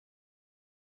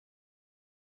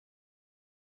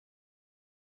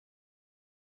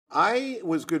I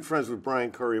was good friends with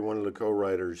Brian Currie, one of the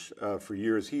co-writers, for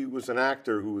years. He was an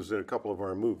actor who was in a couple of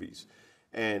our movies,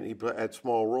 and he had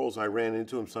small roles. I ran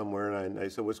into him somewhere, and I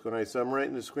said, "What's going on?" He said, "I'm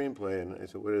writing a screenplay." And I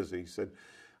said, "What is it?" He said,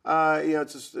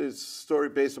 it's a story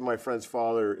based on my friend's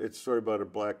father. It's a story about a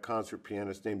black concert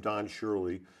pianist named Don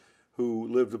Shirley, who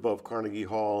lived above Carnegie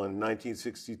Hall. In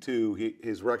 1962,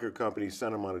 his record company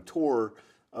sent him on a tour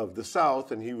of the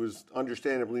South, and he was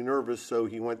understandably nervous, so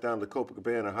he went down to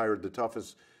Copacabana, hired the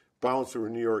toughest bouncer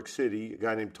in New York City, a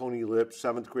guy named Tony Lip,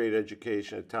 7th grade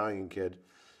education, Italian kid,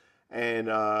 and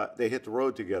they hit the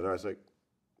road together. I was like,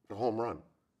 the home run.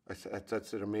 I said,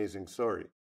 that's an amazing story.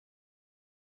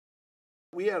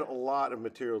 We had a lot of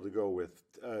material to go with.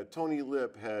 Tony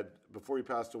Lip had, before he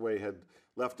passed away, had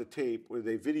left a tape where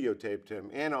they videotaped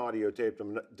him and audio taped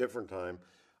him a different time,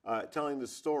 telling the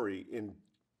story in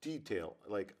detail,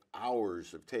 like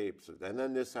hours of tapes. And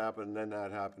then this happened, and then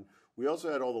that happened. We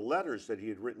also had all the letters that he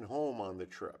had written home on the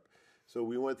trip. So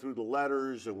we went through the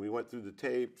letters, and we went through the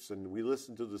tapes, and we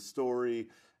listened to the story,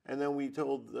 and then we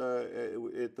told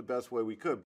it the best way we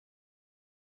could.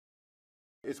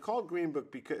 It's called Green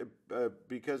Book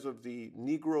because of the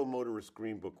Negro Motorist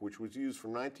Green Book, which was used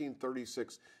from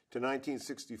 1936 to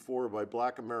 1964 by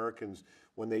black Americans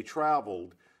when they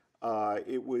traveled.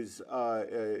 It was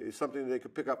something they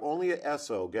could pick up only at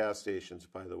Esso gas stations,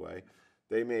 by the way.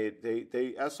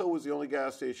 Esso was the only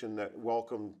gas station that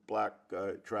welcomed black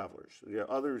travelers.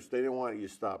 Others, they didn't want you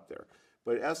to stop there.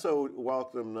 But Esso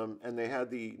welcomed them, and they had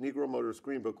the Negro Motorist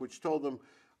Green Book, which told them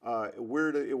it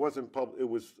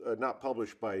was not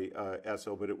published by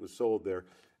Esso, but it was sold there.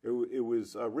 It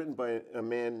was written by a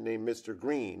man named Mr.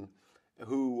 Green,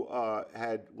 who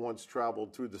had once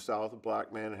traveled through the South, a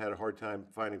black man, had a hard time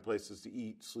finding places to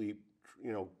eat, sleep,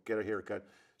 get a haircut.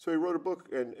 So he wrote a book,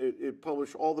 and it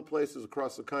published all the places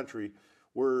across the country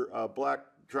where black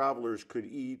travelers could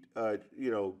eat,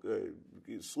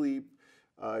 sleep,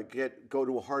 go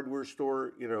to a hardware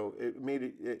store. It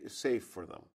made it safe for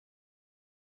them.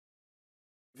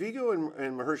 Viggo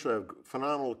and Mahershala have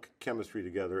phenomenal chemistry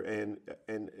together, and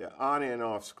on and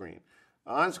off screen.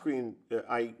 On screen,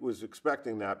 I was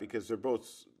expecting that because they're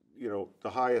both, the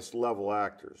highest level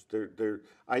actors.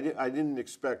 I didn't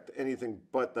expect anything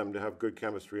but them to have good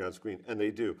chemistry on screen, and they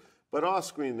do. But off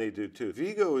screen, they do too.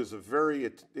 Viggo is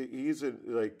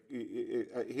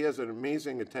he has an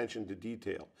amazing attention to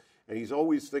detail, and he's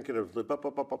always thinking of and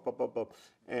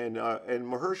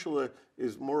Mahershala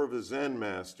is more of a Zen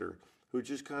master who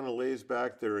just kind of lays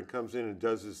back there and comes in and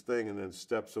does his thing and then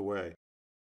steps away.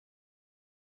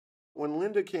 When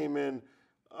Linda came in,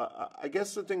 I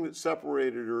guess the thing that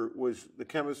separated her was the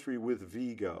chemistry with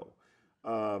Viggo.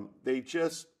 They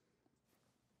just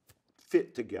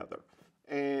fit together,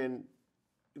 and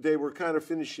they were kind of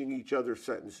finishing each other's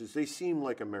sentences. They seemed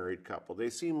like a married couple. They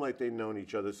seemed like they'd known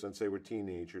each other since they were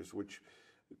teenagers, which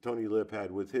Tony Lip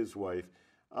had with his wife,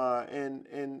 and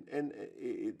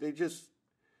they just.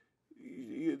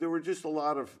 There were just a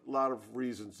lot of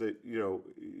reasons that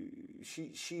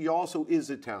she also is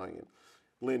Italian,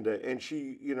 Linda, and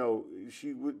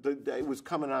it was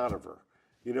coming out of her.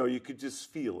 You could just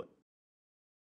feel it.